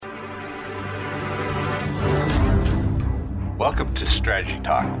Welcome to Strategy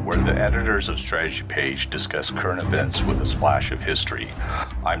Talk, where the editors of Strategy Page discuss current events with a splash of history.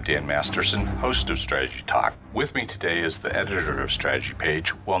 I'm Dan Masterson, host of Strategy Talk. With me today is the editor of Strategy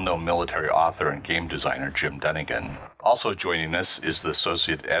Page, well-known military author and game designer Jim Dunnigan. Also joining us is the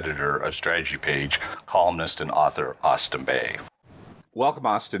associate editor of Strategy Page, columnist and author Austin Bay. Welcome,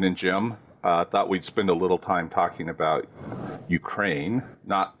 Austin and Jim. Thought we'd spend a little time talking about Ukraine,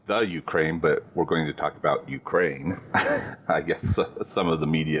 not the Ukraine, but we're going to talk about Ukraine. I guess some of the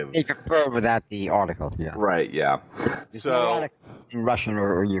media. They prefer without the article, yeah. Right, yeah. There's no article in Russian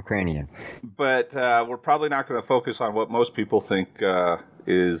or Ukrainian. But we're probably not going to focus on what most people think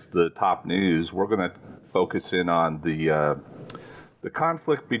is the top news. We're going to focus in on the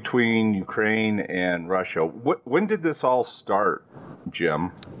conflict between Ukraine and Russia. When did this all start,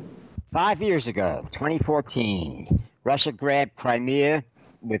 Jim? 5 years ago, 2014, Russia grabbed Crimea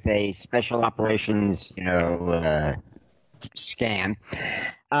with a special operations, scam.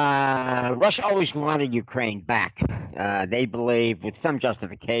 Russia always wanted Ukraine back. They believe, with some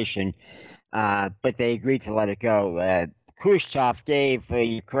justification, but they agreed to let it go. Khrushchev gave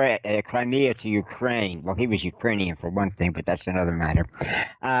Crimea to Ukraine. Well, he was Ukrainian for one thing, but that's another matter.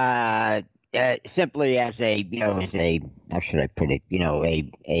 Simply as a how should I put it?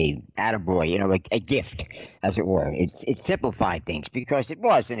 A attaboy, a gift, as it were. It simplified things because it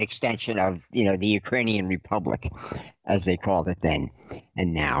was an extension of the Ukrainian Republic, as they called it then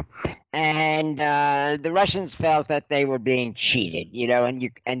and now. And the Russians felt that they were being cheated,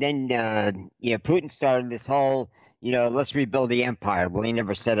 and then Putin started this whole let's rebuild the empire. Well, he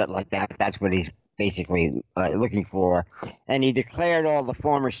never said it like that, but that's what he's basically looking for. And he declared all the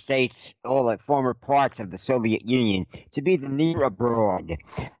former states, all the former parts of the Soviet Union to be the near abroad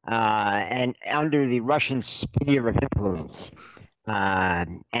and under the Russian sphere of influence.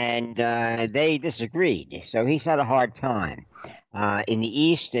 And they disagreed. So he's had a hard time. In the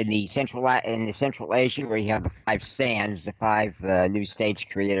East, in the Central Asia, where you have the five stands, the five new states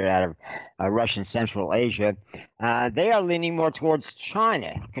created out of Russian Central Asia, they are leaning more towards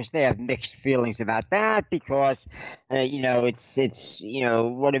China because they have mixed feelings about that. Because it's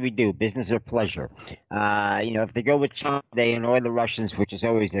what do we do, business or pleasure? If they go with China, they annoy the Russians, which is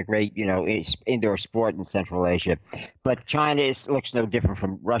always a great indoor sport in Central Asia. But China looks no different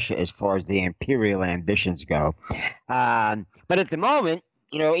from Russia as far as the imperial ambitions go. But at the moment,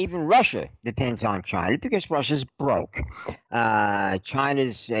 even Russia depends on China because Russia's broke.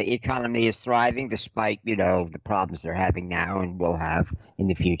 China's economy is thriving despite, the problems they're having now and will have in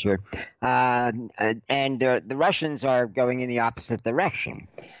the future. And the Russians are going in the opposite direction.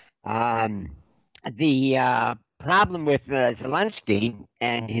 The problem with Zelensky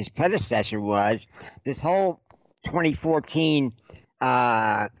and his predecessor was this whole 2014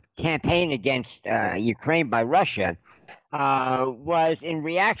 campaign against Ukraine by Russia was in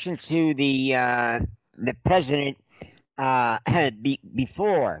reaction to the president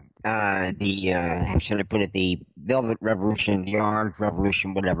before how should I put it, the Velvet Revolution, the Orange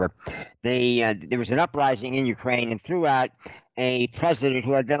Revolution, whatever. There was an uprising in Ukraine, and throughout a president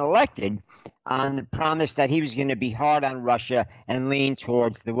who had been elected on the promise that he was going to be hard on Russia and lean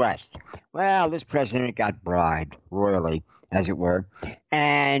towards the West. Well, this president got bribed royally, as it were,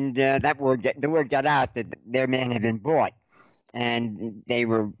 and the word got out that their man had been bought. And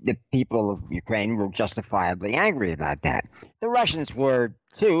the people of Ukraine were justifiably angry about that. The Russians were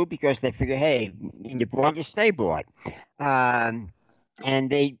too, because they figure, hey, you bought, you stay bought. And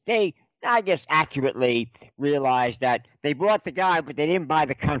they, I guess, accurately realized that they bought the guy, but they didn't buy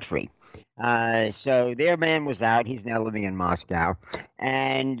the country. So their man was out. He's now living in Moscow.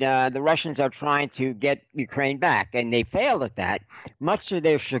 And the Russians are trying to get Ukraine back. And they failed at that, much to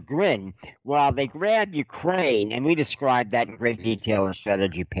their chagrin. While they grabbed Ukraine, and we described that in great detail on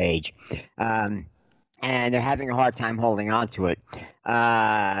Strategy Page, and they're having a hard time holding on to it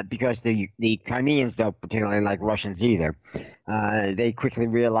because the Crimeans don't particularly like Russians either. They quickly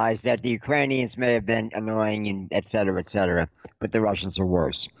realized that the Ukrainians may have been annoying and et cetera, but the Russians are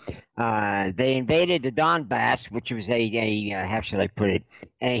worse. They invaded the Donbass, which was how should I put it,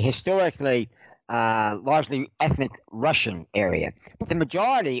 a historically largely ethnic Russian area. But the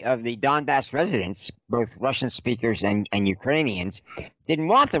majority of the Donbass residents, both Russian speakers and Ukrainians, didn't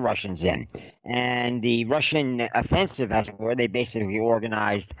want the Russians in. And the Russian offensive, as it were, they basically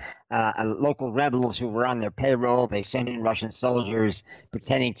organized local rebels who were on their payroll. They sent in Russian soldiers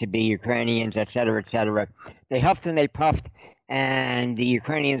pretending to be Ukrainians, et cetera. They huffed and they puffed, and the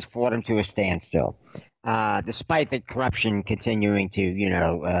Ukrainians fought them to a standstill. despite the corruption continuing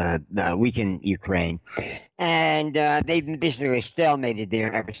to, weaken Ukraine. And they've been basically stalemated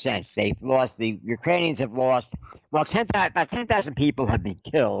there ever since. The Ukrainians have lost, well, about 10,000 people have been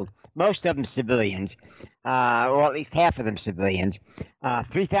killed, most of them civilians, or at least half of them civilians.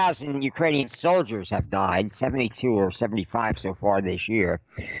 3,000 Ukrainian soldiers have died, 72 or 75 so far this year,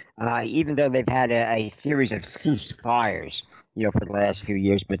 even though they've had a series of ceasefires, for the last few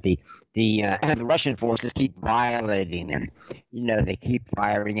years, but the Russian forces keep violating them. They keep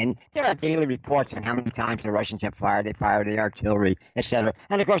firing, and there are daily reports on how many times the Russians have fired. They fired the artillery, etc.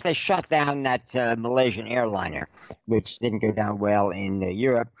 And of course, they shut down that Malaysian airliner, which didn't go down well in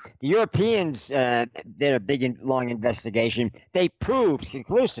Europe. The Europeans did a big and long investigation. They proved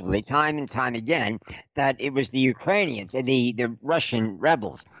conclusively, time and time again, that it was the Ukrainians and the Russian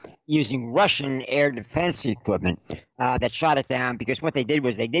rebels using Russian air defense equipment that shot it down. Because what they did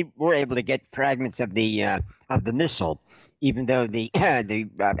was were able to get fragments of the missile, even though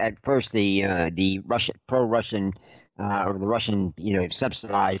at first the Russian pro-Russian or the Russian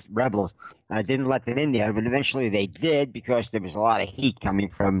subsidized rebels didn't let them in there, but eventually they did because there was a lot of heat coming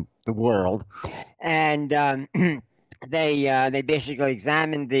from the world, and they basically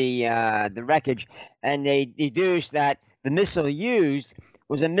examined the wreckage, and they deduced that the missile used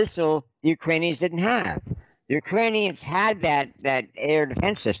was a missile the Ukrainians didn't have. The Ukrainians had that air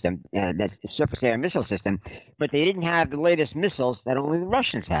defense system, that surface air missile system, but they didn't have the latest missiles that only the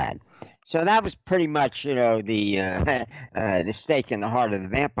Russians had. So that was pretty much, the stake in the heart of the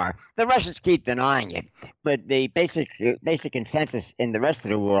vampire. The Russians keep denying it, but the basic consensus in the rest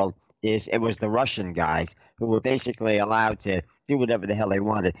of the world is it was the Russian guys who were basically allowed to do whatever the hell they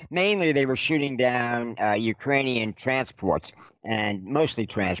wanted. Mainly, they were shooting down Ukrainian transports, and mostly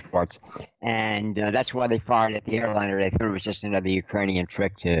transports, and that's why they fired at the airliner. They thought it was just another Ukrainian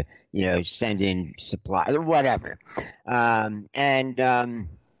trick to, send in supplies or whatever. So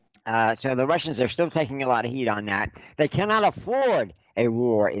the Russians are still taking a lot of heat on that. They cannot afford a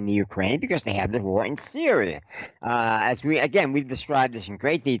war in the Ukraine because they have the war in Syria. We've described this in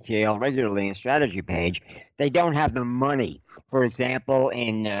great detail regularly in Strategy Page. They don't have the money. For example,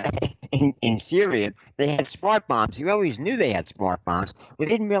 in Syria, they had smart bombs. You always knew they had smart bombs. We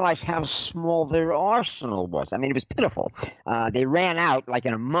didn't realize how small their arsenal was. I mean, it was pitiful. They ran out like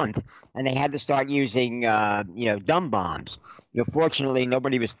in a month, and they had to start using, dumb bombs. Fortunately,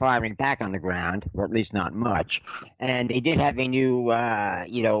 nobody was firing back on the ground, or at least not much. And they did have a new,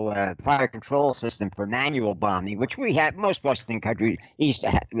 fire control system for manual bombing, which we have. Most Western countries,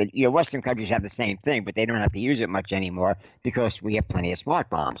 Western countries have the same thing, but they don't have to use it much anymore because we have plenty of smart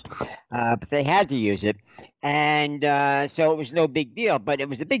bombs. But they had to use it, and so it was no big deal. But it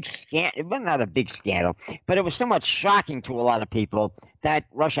was a big scandal. Well, not a big scandal, but it was somewhat shocking to a lot of people that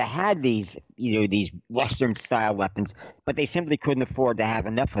Russia had these Western-style weapons, but they simply couldn't afford to have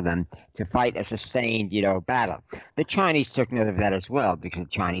enough of them to fight a sustained, battle. The Chinese took note of that as well, because the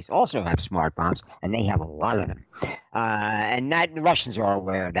Chinese also have smart bombs, and they have a lot of them. And that the Russians are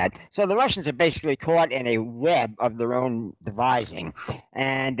aware of that. So the Russians are basically caught in a web of their own devising,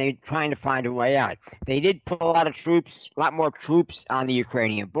 and they're trying to find a way out. They did put a lot more troops on the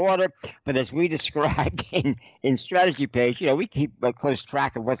Ukrainian border, but as we described in Strategy Page, we keep a close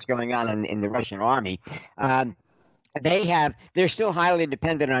track of what's going on in the Russian army. They're still highly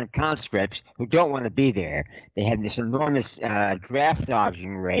dependent on conscripts who don't want to be there. They have this enormous draft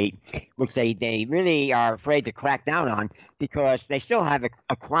dodging rate, which they really are afraid to crack down on because they still have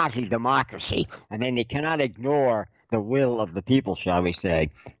a quasi-democracy. I mean, they cannot ignore the will of the people, shall we say,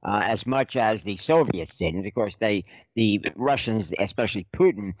 as much as the Soviets did. And of course, the Russians, especially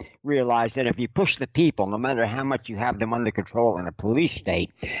Putin, realized that if you push the people, no matter how much you have them under control in a police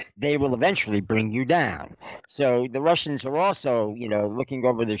state, they will eventually bring you down. So the Russians are also, looking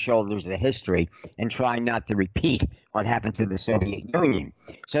over their shoulders at history and trying not to repeat what happened to the Soviet Union.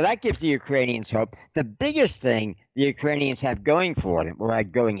 So that gives the Ukrainians hope. The biggest thing the Ukrainians have going for them, or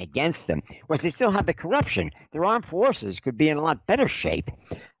going against them, was they still have the corruption. Their armed forces could be in a lot better shape,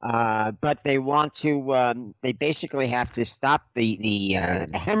 but they want to. They basically have to stop the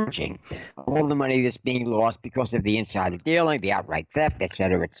hemorrhaging of all the money that's being lost because of the insider dealing, the outright theft, et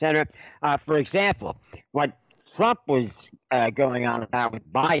cetera, et cetera. For example, what Trump was going on about with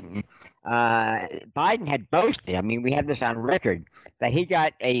Biden. Biden had boasted, I mean, we have this on record, that he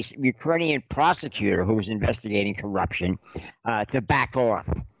got a Ukrainian prosecutor who was investigating corruption to back off.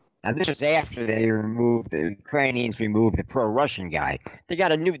 Now, this was after the Ukrainians removed the pro-Russian guy. They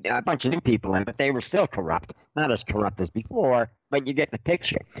got a bunch of new people in, but they were still corrupt. Not as corrupt as before, but you get the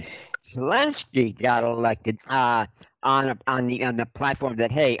picture. Zelensky got elected on the platform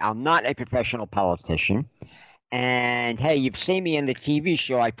that, hey, I'm not a professional politician. And hey, you've seen me in the TV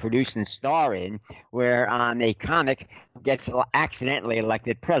show I produce and star in, where a comic gets accidentally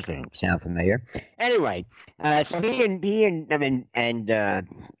elected president. Sound familiar? Anyway, so he and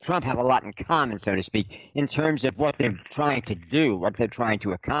Trump have a lot in common, so to speak, in terms of what they're trying to do, what they're trying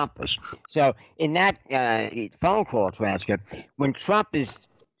to accomplish. So in that phone call transcript, when Trump is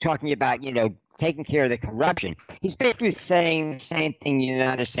talking about, taking care of the corruption, he's basically saying the same thing the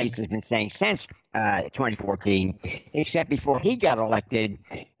United States has been saying since 2014, except before he got elected,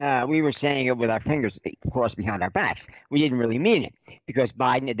 we were saying it with our fingers crossed behind our backs. We didn't really mean it, because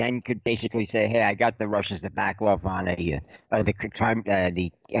Biden then could basically say, hey, I got the Russians to back off on the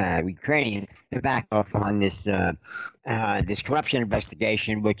Ukrainians to back off on this this corruption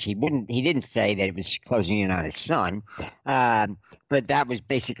investigation, which he didn't say that it was closing in on his son, but that was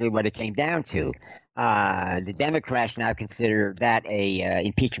basically what it came down to. The Democrats now consider that a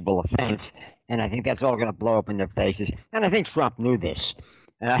impeachable offense, and I think that's all going to blow up in their faces. And I think Trump knew this.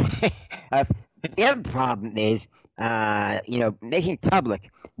 But the other problem is, making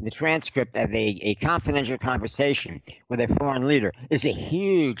public the transcript of a confidential conversation with a foreign leader is a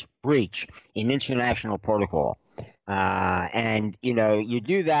huge breach in international protocol. And you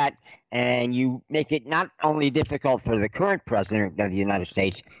do that, and you make it not only difficult for the current president of the United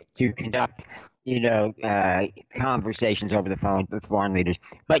States to conduct conversations over the phone with foreign leaders,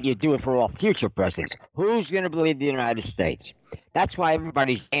 but you do it for all future presidents. Who's going to believe the United States? That's why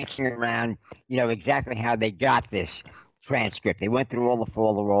everybody's dancing around, exactly how they got this transcript. They went through all the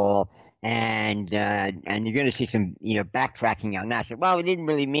folderol, and you're going to see some, backtracking on that. So, well, we didn't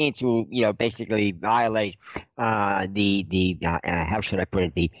really mean to, basically violate the how should I put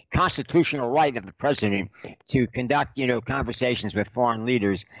it, the constitutional right of the president to conduct, conversations with foreign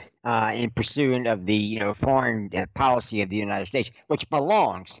leaders in pursuit of the, foreign policy of the United States, which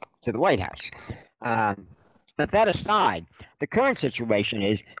belongs to the White House. But that aside, the current situation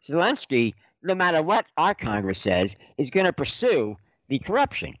is Zelensky, no matter what our Congress says, is going to pursue the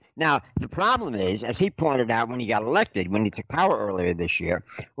corruption. Now, the problem is, as he pointed out when he got elected, when he took power earlier this year,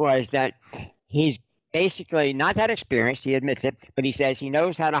 was that he's basically not that experienced. He admits it, but he says he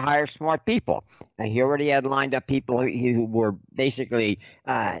knows how to hire smart people. And he already had lined up people who were basically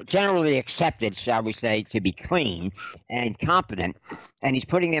generally accepted, shall we say, to be clean and competent, and he's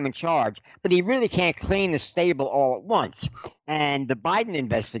putting them in charge. But he really can't clean the stable all at once. And the Biden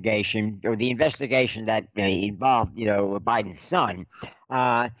investigation, or the investigation that involved, Biden's son,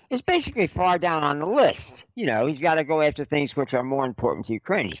 is basically far down on the list. He's got to go after things which are more important to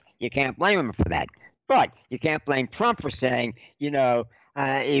Ukrainians. You can't blame him for that. But you can't blame Trump for saying,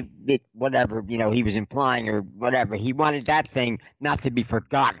 whatever, he was implying or whatever. He wanted that thing not to be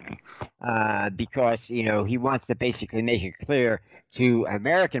forgotten because, he wants to basically make it clear to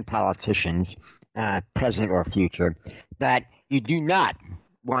American politicians, present or future, that you do not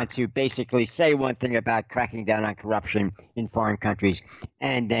want to basically say one thing about cracking down on corruption in foreign countries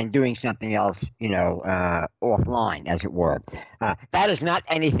and then doing something else, offline, as it were. That is not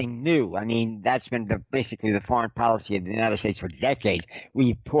anything new. I mean, that's been basically the foreign policy of the United States for decades.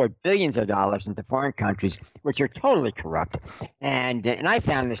 We've poured billions of dollars into foreign countries which are totally corrupt, and I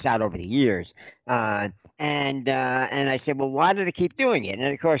found this out over the years. And I said, well, why do they keep doing it?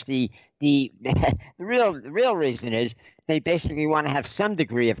 And of course, the real reason is they basically want to have some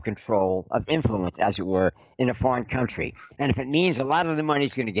degree of control, of influence, as it were, in a foreign country. And if it means a lot of the money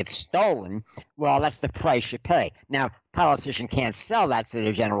is going to get stolen, well, that's the price you pay. Now, politicians can't sell that to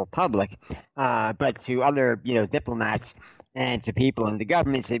the general public, but to other, diplomats and to people in the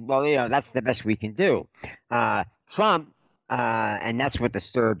government, say, well, that's the best we can do. Trump, and that's what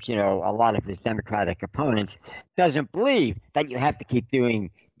disturbs, a lot of his Democratic opponents, doesn't believe that you have to keep doing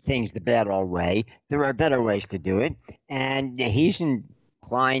things the bad old way. There are better ways to do it, and he's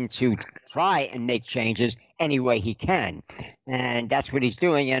inclined to try and make changes any way he can, and that's what he's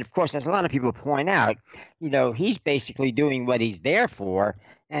doing. And of course, as a lot of people point out, he's basically doing what he's there for,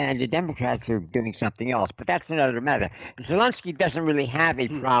 and the Democrats are doing something else. But that's another matter. Zelensky doesn't really have a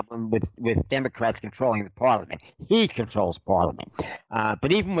problem with Democrats controlling the parliament. He controls parliament.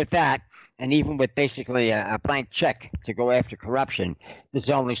 But even with that, and even with basically a blank check to go after corruption, there's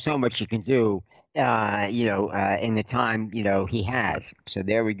only so much you can do, in the time, he has. So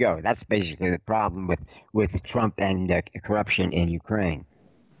there we go. That's basically the problem with Trump and corruption in Ukraine.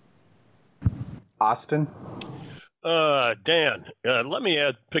 Austin? Dan, let me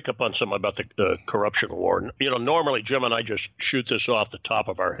pick up on something about the corruption war. You know, normally Jim and I just shoot this off the top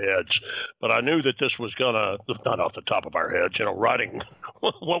of our heads, but I knew that this was gonna not off the top of our heads. You know, writing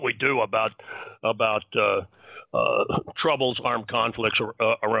what we do about troubles, armed conflicts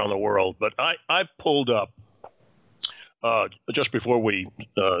around the world. But I pulled up just before we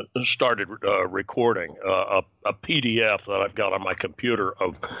started recording a PDF that I've got on my computer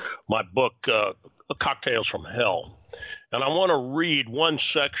of my book, Cocktails from Hell. And I want to read one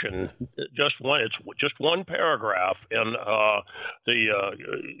section, just one paragraph in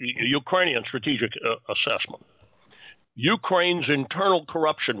the Ukrainian strategic assessment. Ukraine's internal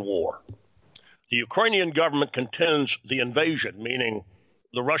corruption war. The Ukrainian government contends the invasion, meaning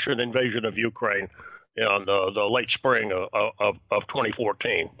the Russian invasion of Ukraine, in the late spring of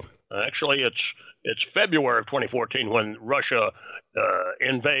 2014. Actually, it's February of 2014 when Russia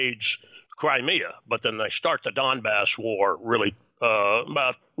invades Crimea, but then they start the Donbass war really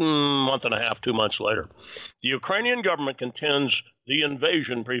about a month and a half, 2 months later. The Ukrainian government contends the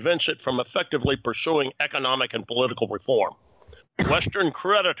invasion prevents it from effectively pursuing economic and political reform. Western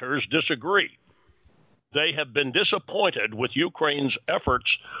creditors disagree. They have been disappointed with Ukraine's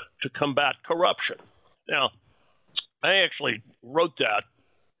efforts to combat corruption. Now, I actually wrote that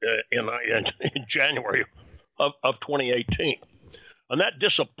in January of 2018. And that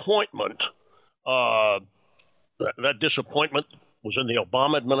disappointment was in the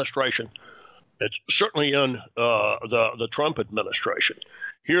Obama administration. It's certainly in the Trump administration.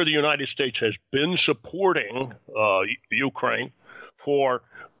 Here, the United States has been supporting Ukraine for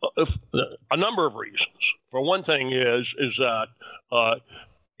a number of reasons. For one thing is that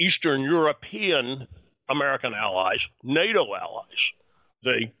Eastern European American allies, NATO allies,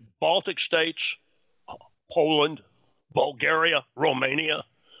 the Baltic states, Poland, Bulgaria, Romania,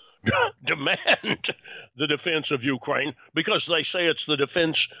 demand the defense of Ukraine because they say it's the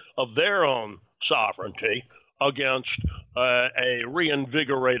defense of their own sovereignty against a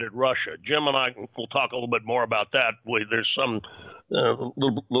reinvigorated Russia. Jim and I will talk a little bit more about that. There's some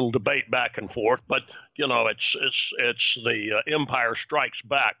little debate back and forth, but you know, it's the Empire Strikes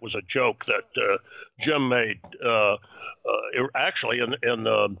Back was a joke that Jim made actually in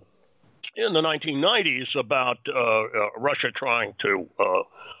the 1990s about Russia trying to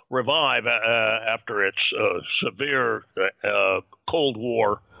revive after its severe Cold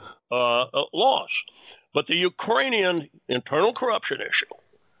War loss. But the Ukrainian internal corruption issue,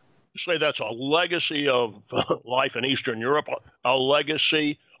 say that's a legacy of life in Eastern Europe, a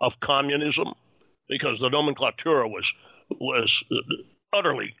legacy of communism, because the nomenclatura was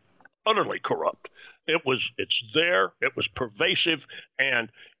utterly corrupt. It's there, it was pervasive, and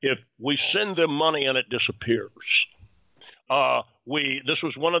if we send them money and it disappears, this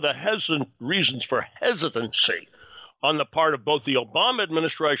was one of the reasons for hesitancy on the part of both the Obama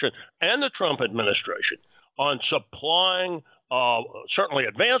administration and the Trump administration on supplying certainly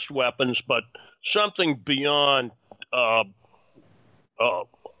advanced weapons, but something beyond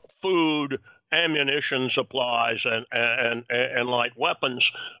food, ammunition supplies, and light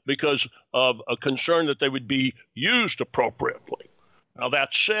weapons because of a concern that they would be used appropriately. Now,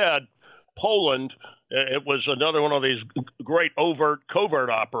 that said, Poland, it was another one of these great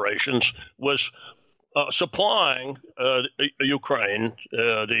covert operations, was supplying Ukraine,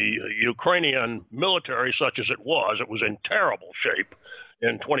 the Ukrainian military, such as it was in terrible shape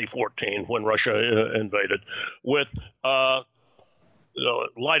in 2014 when Russia invaded, with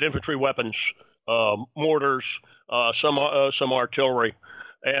light infantry weapons, mortars, some artillery,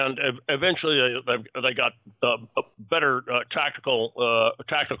 and eventually they got better tactical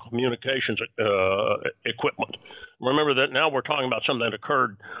communications equipment. Remember that now we're talking about something that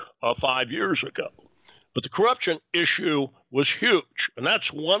occurred 5 years ago. But the corruption issue was huge, and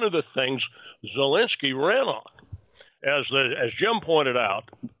that's one of the things Zelensky ran on. As Jim pointed out,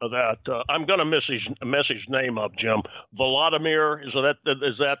 that I'm going to mess his name up, Jim. Volodymyr, is that?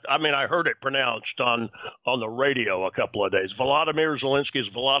 I mean, I heard it pronounced on the radio a couple of days. Volodymyr Zelensky is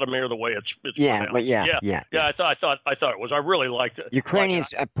Volodymyr the way it's pronounced. But yeah. I thought it was. I really liked it.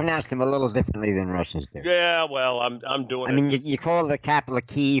 Ukrainians pronounce them a little differently than Russians do. Yeah, well, I'm doing it. I mean, you call the capital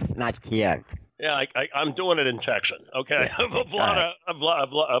Kyiv, not Kiev. Yeah, I'm doing it in Texan. Okay,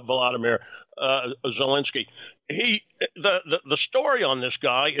 Volodymyr Zelensky. The story on this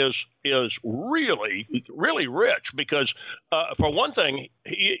guy is really rich because for one thing,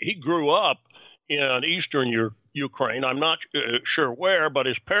 he grew up in eastern Ukraine. I'm not sure where, but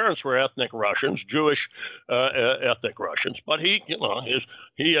his parents were ethnic Russians, Jewish ethnic Russians. But he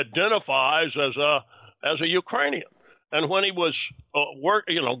identifies as a Ukrainian. And when he was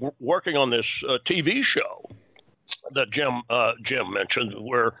working on this TV show, that Jim mentioned,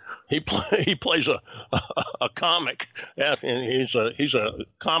 where he plays a comic, and he's a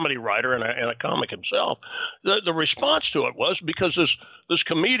comedy writer and a comic himself. The response to it was because this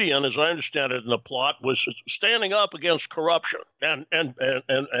comedian, as I understand it in the plot, was standing up against corruption and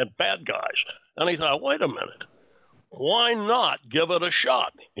bad guys, and he thought, wait a minute, why not give it a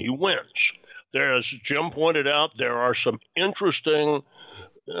shot? He wins. There, as Jim pointed out, there are some interesting,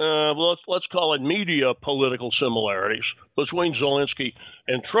 let's call it media political similarities between Zelensky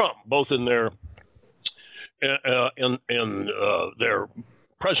and Trump, both in their their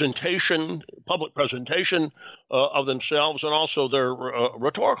presentation, public presentation of themselves, and also their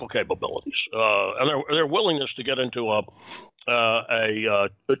rhetorical capabilities and their willingness to get into a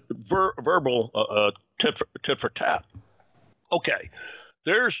verbal tit for tat. Okay.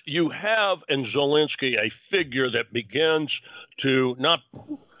 You have in Zelensky a figure that begins to not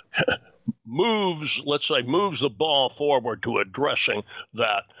moves the ball forward to addressing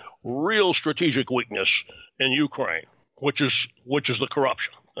that real strategic weakness in Ukraine, which is the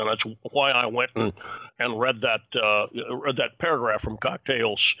corruption, and that's why I went and read that paragraph from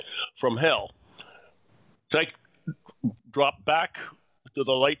Cocktails from Hell. Drop back to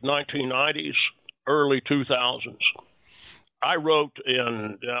the late 1990s, early 2000s. I wrote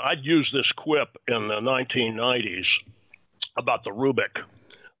I'd used this quip in the 1990s about the Rubik,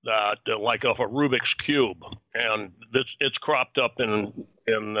 that like of a Rubik's Cube, and it's cropped up in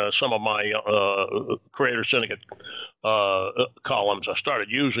some of my Creator Syndicate columns. I started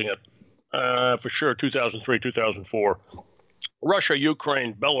using it for sure 2003, 2004. Russia,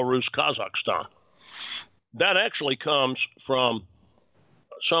 Ukraine, Belarus, Kazakhstan. That actually comes from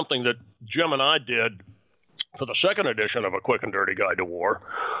something that Jim and I did for the second edition of A Quick and Dirty Guide to War,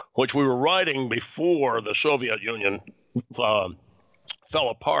 which we were writing before the Soviet Union fell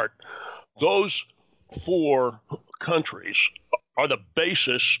apart. Those four countries are the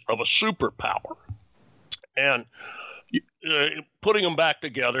basis of a superpower. And putting them back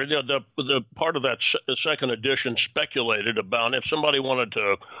together, the part of that second edition speculated about if somebody wanted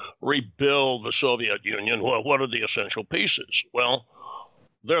to rebuild the Soviet Union, well, what are the essential pieces? Well,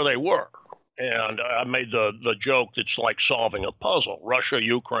 there they were. And I made the joke that's like solving a puzzle: Russia,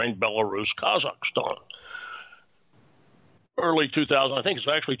 Ukraine, Belarus, Kazakhstan. Early 2000, I think it's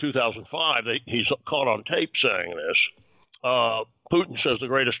actually 2005, he's caught on tape saying this. Putin says the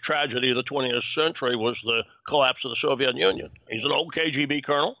greatest tragedy of the 20th century was the collapse of the Soviet Union. He's an old KGB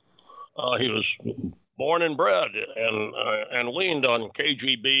colonel. He was born and bred and leaned on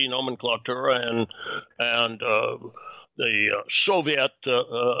KGB nomenclatura and the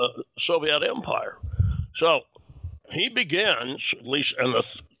Soviet Empire. So he begins, at least, and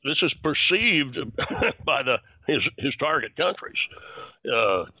this is perceived by his target countries.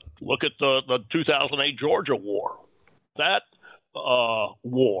 Look at the 2008 Georgia War. That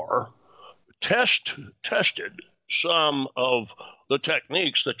war tested some of the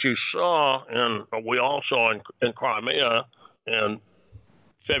techniques that you saw, and we all saw in Crimea in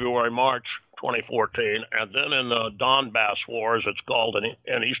February, March 2014, and then in the Donbass War, as it's called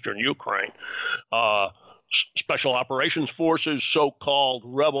in eastern Ukraine. Special operations forces, so-called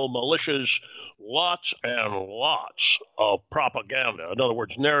rebel militias, lots and lots of propaganda. In other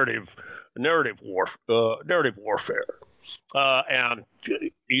words, narrative warfare. And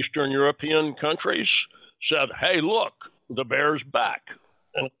Eastern European countries said, "Hey, look, the bear's back."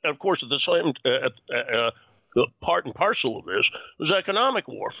 And of course, at the same part and parcel of this was economic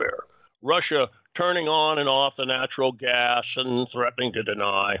warfare. Russia turning on and off the natural gas and threatening to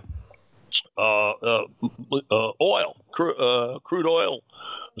deny crude oil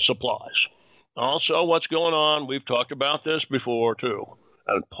supplies. Also, what's going on? We've talked about this before too,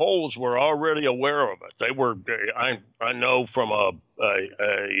 and Poles were already aware of it. They were. I know from a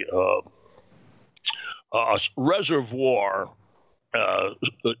reservoir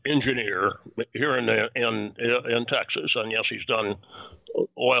engineer here in Texas, and yes, he's done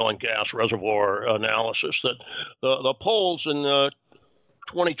oil and gas reservoir analysis, that the Poles in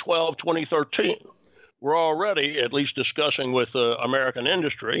 2012, 2013 were already at least discussing with American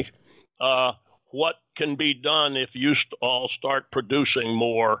industry what can be done if you all start producing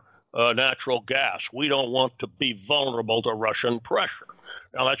more natural gas. We don't want to be vulnerable to Russian pressure.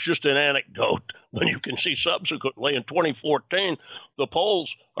 Now, that's just an anecdote, but you can see subsequently in 2014, the Poles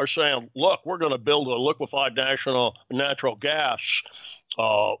are saying, look, we're going to build a liquefied natural gas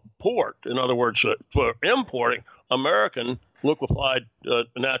port. In other words, for importing American liquefied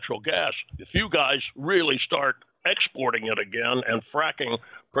natural gas. If you guys really start exporting it again, and fracking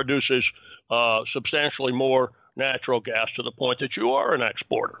produces substantially more natural gas to the point that you are an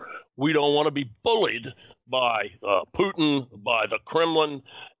exporter. We don't want to be bullied by Putin, by the Kremlin,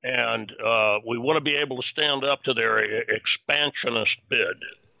 and we want to be able to stand up to their expansionist bid.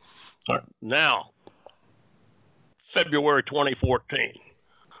 Now, February 2014,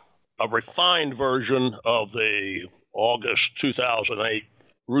 a refined version of the August 2008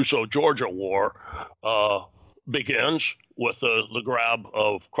 Russo-Georgia War begins with the grab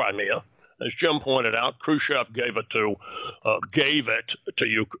of Crimea. As Jim pointed out, Khrushchev gave it to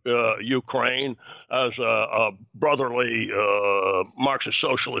Ukraine as a brotherly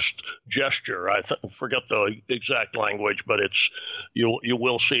Marxist-socialist gesture. I forget the exact language, but you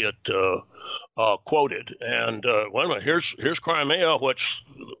will see it quoted. And wait a minute, here's Crimea, which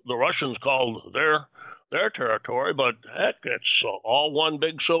the Russians called their territory, but heck, it's all one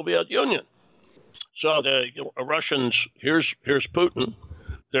big Soviet Union. So the Russians, here's Putin.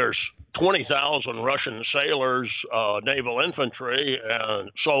 There's 20,000 Russian sailors, naval infantry, and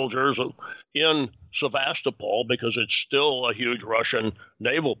soldiers in Sevastopol because it's still a huge Russian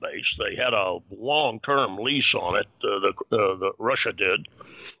naval base. They had a long-term lease on it, the Russia did,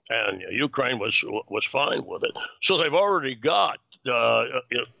 and Ukraine was fine with it. So they've already got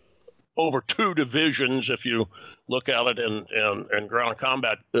over 2 divisions, if you look at it in ground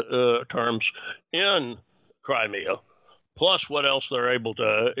combat terms, in Crimea, plus what else they're able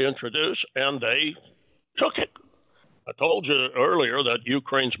to introduce, and they took it. I told you earlier that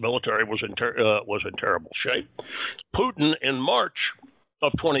Ukraine's military was in terrible shape. Putin, in March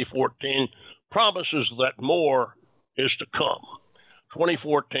of 2014, promises that more is to come.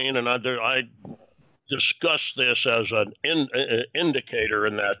 2014, and I discussed this as an indicator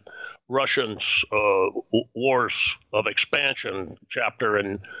in that Russians' Wars of Expansion chapter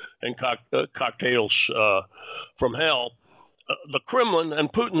in Cocktails from Hell. The Kremlin and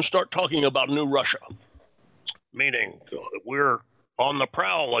Putin start talking about new Russia, meaning we're on the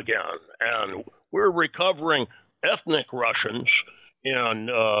prowl again, and we're recovering ethnic Russians in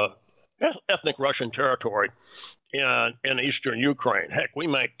ethnic Russian territory in eastern Ukraine. Heck, we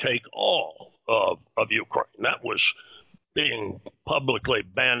might take all of Ukraine. That was being publicly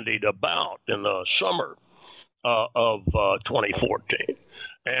bandied about in the summer of 2014.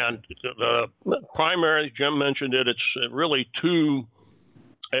 And the primary, Jim mentioned it, it's really 2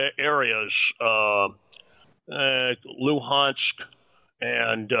 areas, Luhansk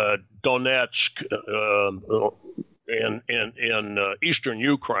and Donetsk in eastern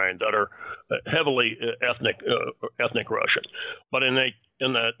Ukraine that are heavily ethnic Russian. But in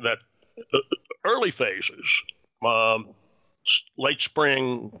that early phases, late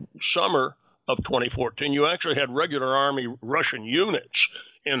spring, summer of 2014, you actually had regular army Russian units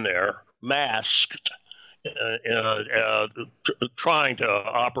in there, masked, trying to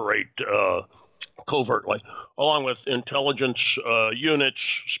operate covertly, along with intelligence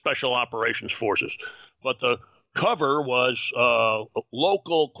units, special operations forces. But the cover was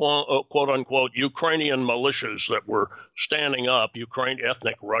local, quote unquote, Ukrainian militias that were standing up,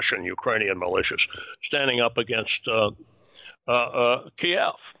 ethnic Russian Ukrainian militias, standing up against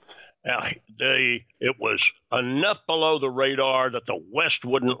Kiev. It was enough below the radar that the West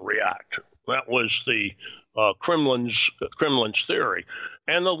wouldn't react. That was the Kremlin's theory,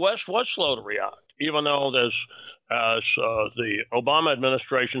 and the West was slow to react, even though as the Obama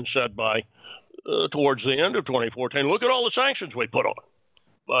administration said towards the end of 2014, look at all the sanctions we put on.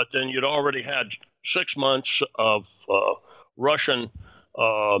 But then you'd already had 6 months of Russian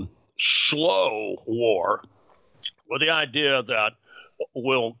slow war, with the idea that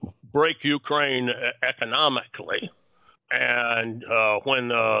we'll break Ukraine economically, and when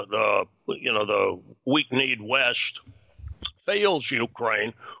the weak-kneed West fails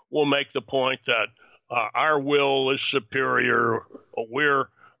Ukraine, we'll make the point that our will is superior. We're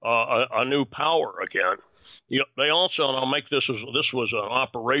a new power again. They also, and I'll make this was an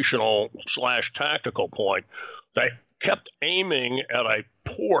operational / tactical point, they kept aiming at a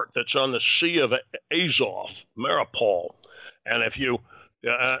port that's on the Sea of Azov, Mariupol, and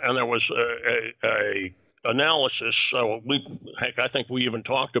and there was a analysis. I think we even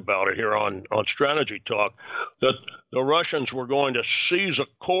talked about it here on Strategy Talk, that the Russians were going to seize a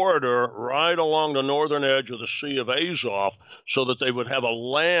corridor right along the northern edge of the Sea of Azov, so that they would have a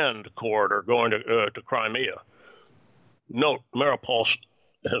land corridor going to Crimea. Note, Mariupol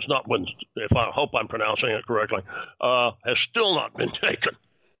has not been, if I hope I'm pronouncing it correctly, has still not been taken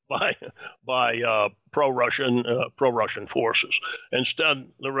by pro-Russian forces. Instead,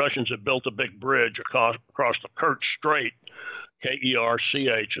 the Russians have built a big bridge across the Kerch Strait.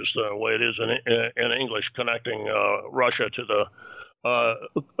 Kerch is the way it is in English, connecting Russia to the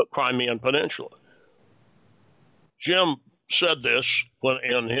Crimean Peninsula. Jim said this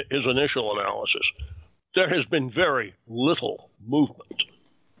in his initial analysis. There has been very little movement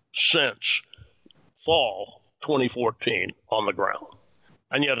since fall 2014 on the ground.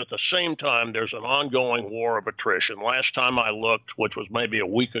 And yet at the same time, there's an ongoing war of attrition. Last time I looked, which was maybe a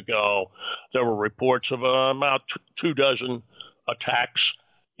week ago, there were reports of about 24 attacks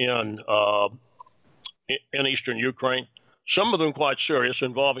in eastern Ukraine. Some of them quite serious,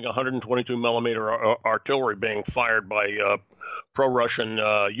 involving 122 millimeter artillery being fired by pro-Russian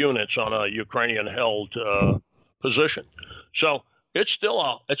units on a Ukrainian-held position. So it's still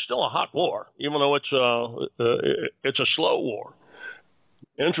a hot war, even though it's a slow war.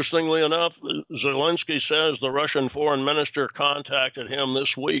 Interestingly enough, Zelensky says the Russian foreign minister contacted him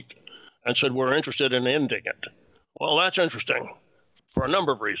this week and said, we're interested in ending it. Well, that's interesting for a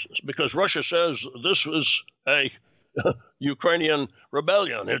number of reasons, because Russia says this was a Ukrainian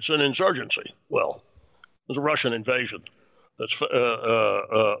rebellion. It's an insurgency. Well, it's a Russian invasion that's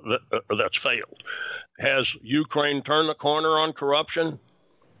failed. Has Ukraine turned the corner on corruption?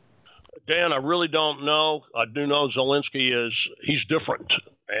 Dan, I really don't know. I do know Zelensky he's different.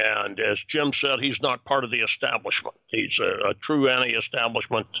 And as Jim said, he's not part of the establishment. He's a true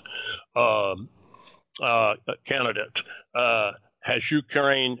anti-establishment candidate. Has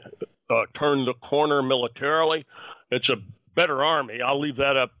Ukraine turned the corner militarily? It's a better army. I'll leave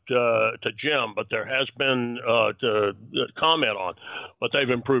that up to Jim, but there has been to comment on. But they've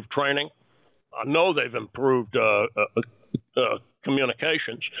improved training. I know they've improved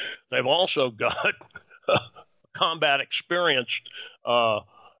communications. They've also got combat experienced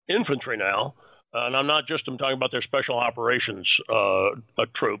infantry now, and I'm talking about their special operations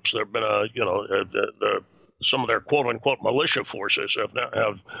troops. There've been some of their quote unquote militia forces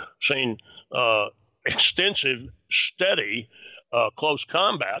have seen extensive, steady, close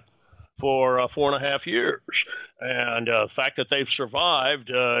combat for 4.5 years. And the fact that they've survived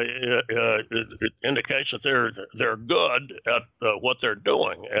it indicates that they're good at what they're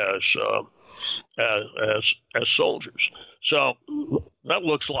doing as soldiers. So that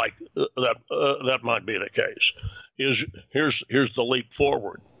looks like that might be the case. Here's the leap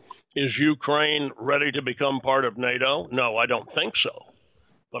forward. Is Ukraine ready to become part of NATO? No, I don't think so.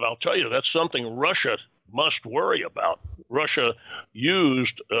 But I'll tell you, that's something Russia must worry about. Russia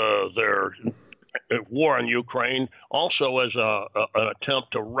used their war in Ukraine also as an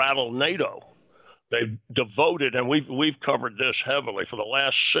attempt to rattle NATO. They've devoted, and we've covered this heavily for the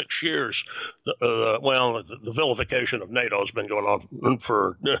last 6 years. The vilification of NATO has been going on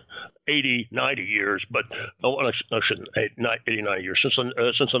for 80, 90 years, but I shouldn't, 80, 90 years, since the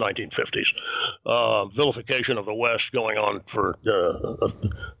 1950s. Vilification of the West going on for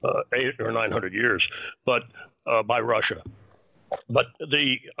 800 or 900 years, but by Russia. But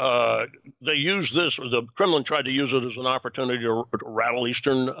they use this. The Kremlin tried to use it as an opportunity to rattle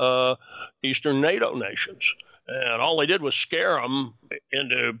Eastern NATO nations, and all they did was scare them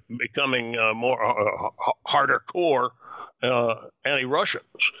into becoming more harder core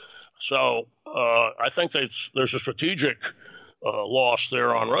anti-Russians. So I think there's a strategic loss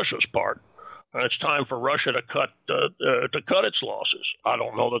there on Russia's part, and it's time for Russia to cut its losses. I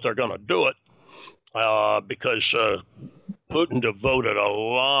don't know that they're going to do it because Putin devoted a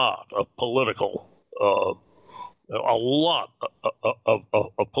lot of political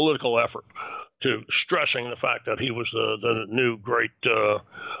effort to stressing the fact that he was the new great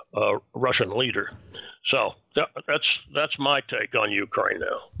Russian leader. So that's my take on Ukraine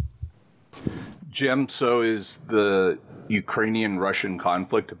now. Jim, so is the Ukrainian-Russian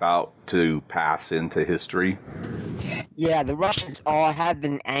conflict about to pass into history? Yeah, the Russians all have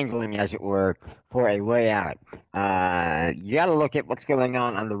been angling, as it were, for a way out. You got to look at what's going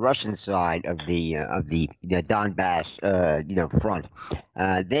on the Russian side of the Donbass, front.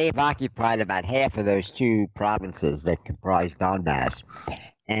 They've occupied about half of those two provinces that comprise Donbass,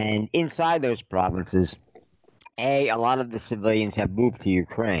 and inside those provinces, a lot of the civilians have moved to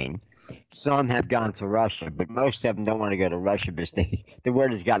Ukraine. Some have gone to Russia, but most of them don't want to go to Russia because the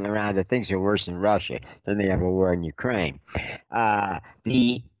word has gotten around that things are worse in Russia than they ever were in Ukraine.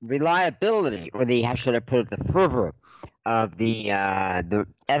 The reliability, or how should I put it, the fervor of the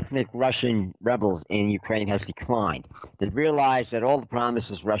ethnic Russian rebels in Ukraine has declined. They realized that all the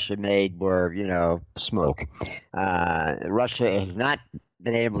promises Russia made were, smoke. Russia has not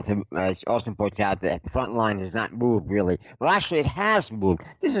been able to, as Austin points out, the front line has not moved really. Well, actually, it has moved.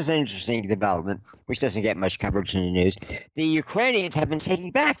 This is an interesting development, which doesn't get much coverage in the news. The Ukrainians have been taking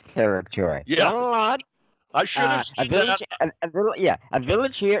back territory. Yeah. Not a lot. I should have seen a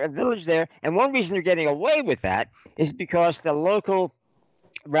village here, a village there. And one reason they're getting away with that is because the local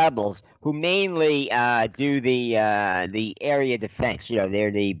rebels who mainly do the area defense.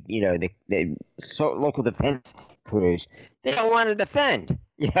 They're the local defense crews. They don't want to defend.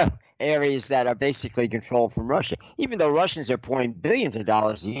 Areas that are basically controlled from Russia, even though Russians are pouring billions of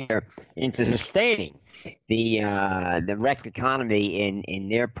dollars a year into sustaining the wrecked economy in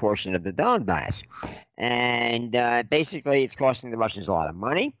their portion of the Donbass, and basically it's costing the Russians a lot of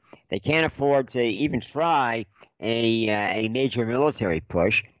money. They can't afford to even try a major military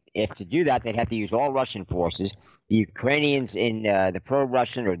push. If to do that, they'd have to use all Russian forces. The Ukrainians in the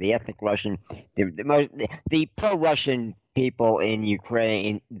pro-Russian or the ethnic Russian, the pro-Russian people in Ukraine,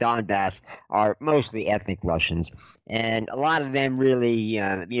 in Donbass, are mostly ethnic Russians, and a lot of them really,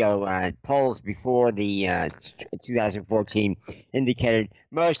 polls before the 2014 indicated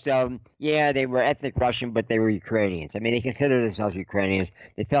most of them, they were ethnic Russian, but they were Ukrainians. I mean, they considered themselves Ukrainians.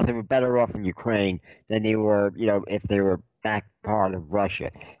 They felt they were better off in Ukraine than they were, if they were back part of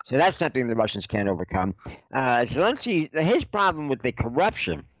Russia. So that's something the Russians can't overcome. Zelensky, his problem with the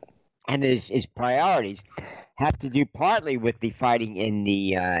corruption and his priorities have to do partly with the fighting in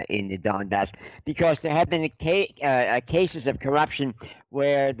the Donbass, because there have been cases of corruption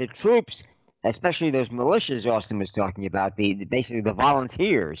where the troops, especially those militias Austin was talking about, basically the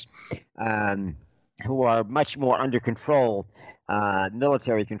volunteers, who are much more under control,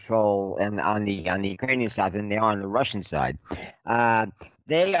 military control, and on the Ukrainian side than they are on the Russian side.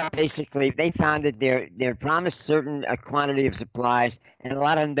 They found that they're promised certain quantity of supplies, and a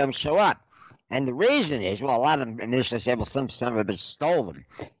lot of them don't show up. And the reason is, well, a lot of them initially said, well, some son of a bitch stole them,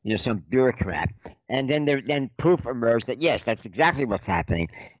 some bureaucrat. And then proof emerged that, yes, that's exactly what's happening.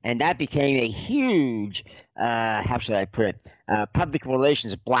 And that became a huge, how should I put it, public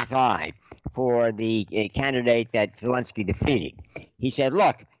relations black eye for the candidate that Zelensky defeated. He said,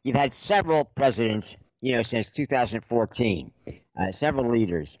 look, you've had several presidents, since 2014, several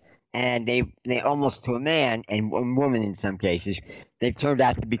leaders. And they almost to a man and woman in some cases, they've turned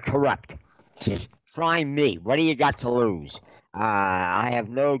out to be corrupt. Says, try me. What do you got to lose? I have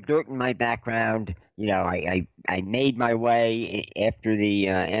no dirt in my background. I made my way after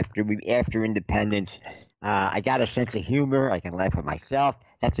independence. I got a sense of humor. I can laugh at myself.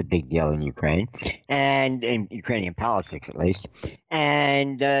 That's a big deal in Ukraine, and in Ukrainian politics at least.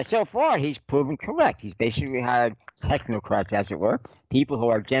 And so far, he's proven correct. He's basically hired technocrats, as it were, people who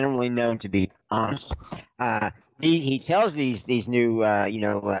are generally known to be honest. He tells these new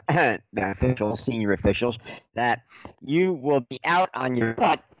officials, senior officials, that you will be out on your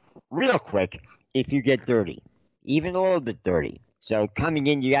butt real quick if you get dirty, even a little bit dirty. So coming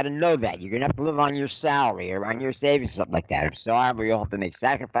in, you got to know that you're gonna have to live on your salary or on your savings, something like that. If so, we all have to make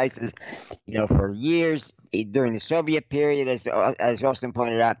sacrifices, for years during the Soviet period, as Austin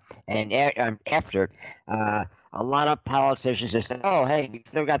pointed out, and after. A lot of politicians just say, oh, hey, we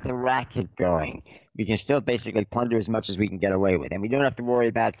still got the racket going. We can still basically plunder as much as we can get away with. And we don't have to worry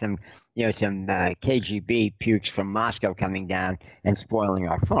about some KGB pukes from Moscow coming down and spoiling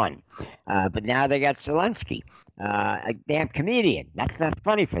our fun. But now they got Zelensky, a damn comedian. That's not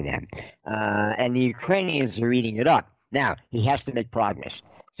funny for them. And the Ukrainians are eating it up. Now, he has to make progress.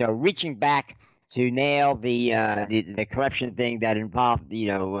 So reaching back to nail the corruption thing that involved,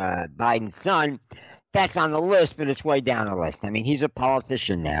 Biden's son, that's on the list, but it's way down the list. I mean, he's a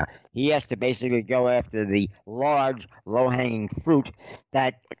politician now. He has to basically go after the large, low-hanging fruit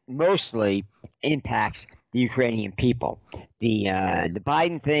that mostly impacts the Ukrainian people. The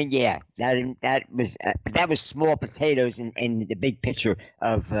Biden thing, that was small potatoes in the big picture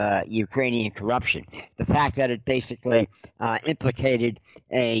of Ukrainian corruption. The fact that it basically implicated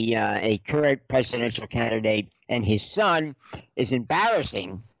a current presidential candidate and his son is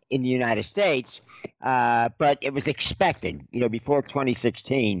embarrassing in the United States, but it was expected, before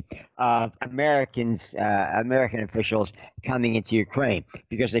 2016, of American officials coming into Ukraine,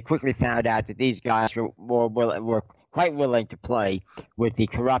 because they quickly found out that these guys were quite willing to play with the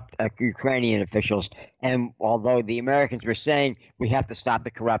corrupt Ukrainian officials. And although the Americans were saying we have to stop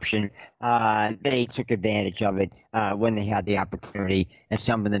the corruption, they took advantage of it when they had the opportunity, and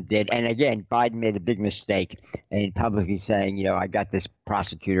some of them did. And again, Biden made a big mistake in publicly saying, I got this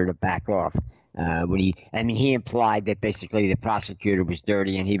prosecutor to back off. He implied that basically the prosecutor was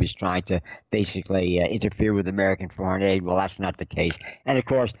dirty and he was trying to basically interfere with American foreign aid. Well, that's not the case. And of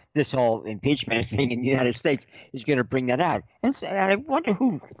course, this whole impeachment thing in the United States is going to bring that out. And so I wonder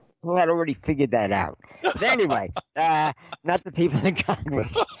who had already figured that out. But anyway, not the people in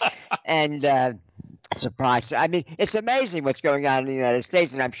Congress. And surprise. I mean, it's amazing what's going on in the United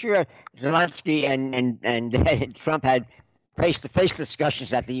States, and I'm sure Zelensky and Trump had face-to-face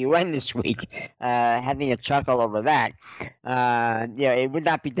discussions at the UN this week, having a chuckle over that. It would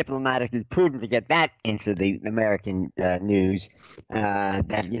not be diplomatically prudent to get that into the American news.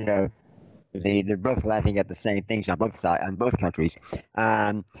 They're both laughing at the same things on both sides, on both countries.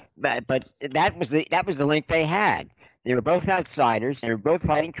 But that was the link they had. They were both outsiders. They were both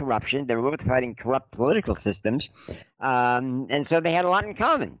fighting corruption. They were both fighting corrupt political systems, and so they had a lot in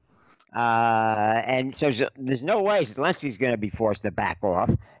common. And so there's no way Zelensky's going to be forced to back off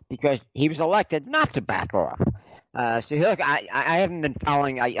because he was elected not to back off. So look, I haven't been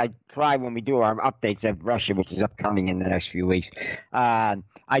following. I try when we do our updates of Russia, which is upcoming in the next few weeks.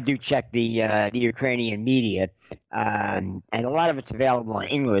 I do check the Ukrainian media, and a lot of it's available in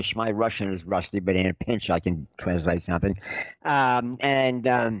English. My Russian is rusty, but in a pinch I can translate something.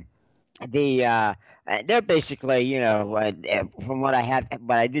 They're basically, from what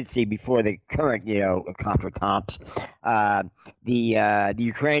I did see before the current, contretemps, the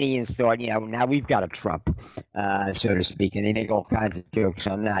Ukrainians thought, now we've got a Trump, so to speak, and they make all kinds of jokes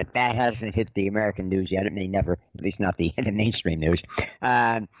on that. That hasn't hit the American news yet. It may never, at least not the mainstream news.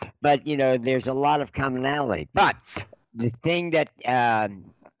 But there's a lot of commonality. But the thing that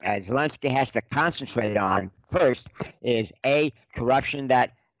Zelensky has to concentrate on first is corruption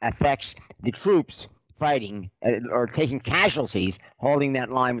that affects the troops fighting or taking casualties, holding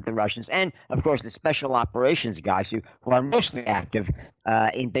that line with the Russians, and of course the special operations guys who are mostly active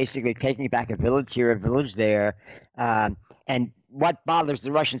in basically taking back a village here, a village there, and what bothers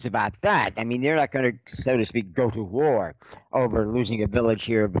the Russians about that? I mean, they're not going to, so to speak, go to war over losing a village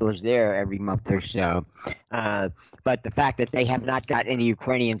here, a village there every month or so. But the fact that they have not got any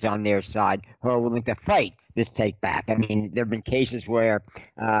Ukrainians on their side who are willing to fight this take back. I mean, there have been cases where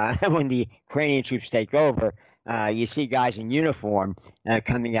when the Ukrainian troops take over, you see guys in uniform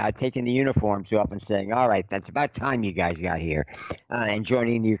coming out, taking the uniforms off and saying, all right, that's about time you guys got here, and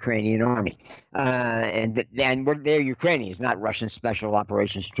joining the Ukrainian army. And they're Ukrainians, not Russian special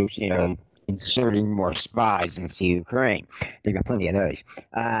operations troops, inserting more spies into Ukraine. They've got plenty of those.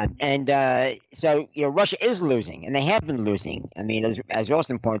 So Russia is losing, and they have been losing. I mean, as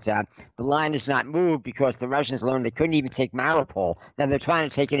Austin points out, the line is not moved because the Russians learned they couldn't even take Mariupol. Now they're trying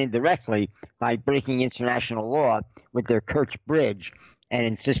to take it indirectly by breaking international law with their Kerch Bridge and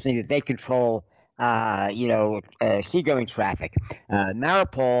insisting that they control, seagoing traffic.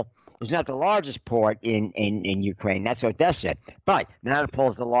 Mariupol is not the largest port in Ukraine. That's Odessa. But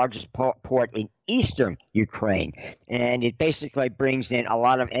Mariupol is the largest port in eastern Ukraine. And it basically brings in a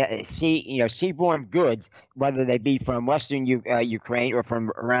lot of seaborne goods, whether they be from western Ukraine or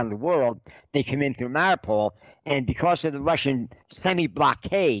from around the world. They come in through Mariupol. And because of the Russian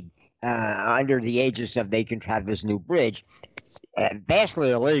semi-blockade under the aegis of they can have this new bridge,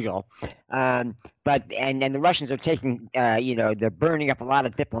 vastly illegal. But the Russians are taking, they're burning up a lot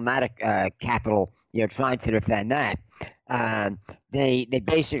of diplomatic capital, trying to defend that. They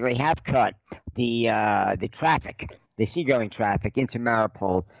basically have cut the traffic, the seagoing traffic into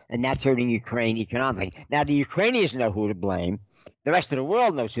Mariupol, and that's hurting Ukraine economically. Now the Ukrainians know who to blame. The rest of the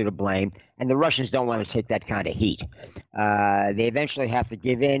world knows who to blame, and the Russians don't want to take that kind of heat. They eventually have to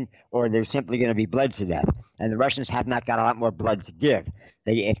give in, or they're simply going to be bled to death. And the Russians have not got a lot more blood to give.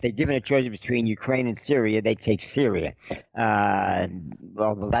 If they're given a choice between Ukraine and Syria, they take Syria.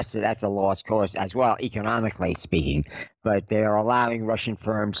 Well, that's a lost cause as well, economically speaking. But they are allowing Russian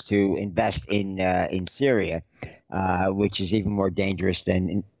firms to invest in Syria, which is even more dangerous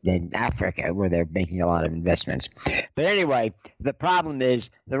than Africa, where they're making a lot of investments. But anyway, the problem is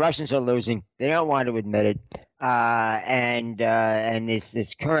the Russians are losing. They don't want to admit it. And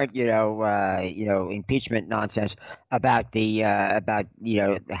this current impeachment nonsense about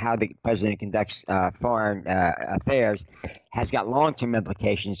how the president conducts foreign affairs has got long-term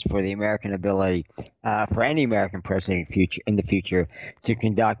implications for the American ability for any American president in the future to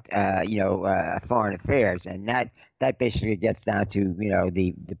conduct foreign affairs, and that basically gets down to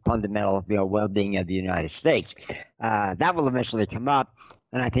the fundamental well-being of the United States. That will eventually come up.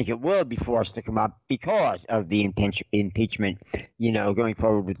 And I think it will be forced to come up because of the impeachment, going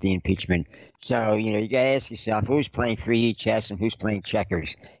forward with the impeachment. So, you got to ask yourself who's playing 3D chess and who's playing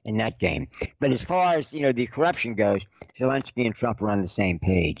checkers in that game. But as far as, the corruption goes, Zelensky and Trump are on the same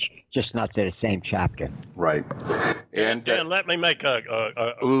page, just not to the same chapter. Right. And let me make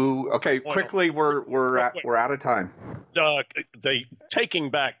okay, quickly, we're out of time. They taking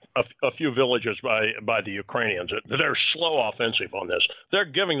back a few villages by the Ukrainians. They're slow offensive on this.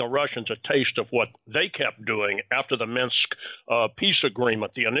 they're giving the Russians a taste of what they kept doing after the Minsk peace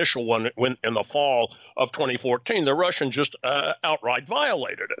agreement, the initial one in the fall of 2014. The Russians just outright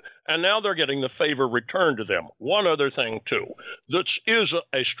violated it. And now they're getting the favor returned to them. One other thing, too. This is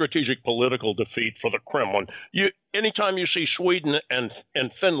a strategic political defeat for the Kremlin. Anytime you see Sweden and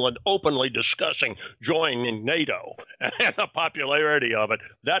Finland openly discussing joining NATO and the popularity of it,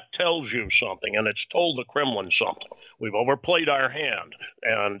 that tells you something, and it's told the Kremlin something. We've overplayed our hand,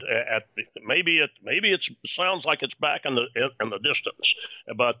 and maybe it sounds like it's back in the distance,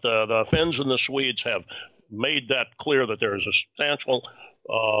 but the Finns and the Swedes have made that clear that there is a substantial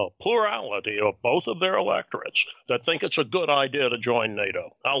plurality of both of their electorates that think it's a good idea to join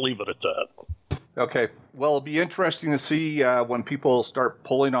NATO. I'll leave it at that. Okay. Well, it'll be interesting to see when people start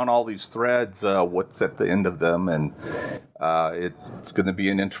pulling on all these threads, what's at the end of them. And it's going to be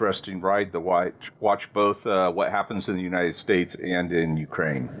an interesting ride to watch both what happens in the United States and in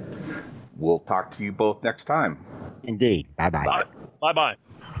Ukraine. We'll talk to you both next time. Indeed. Bye-bye. Bye-bye.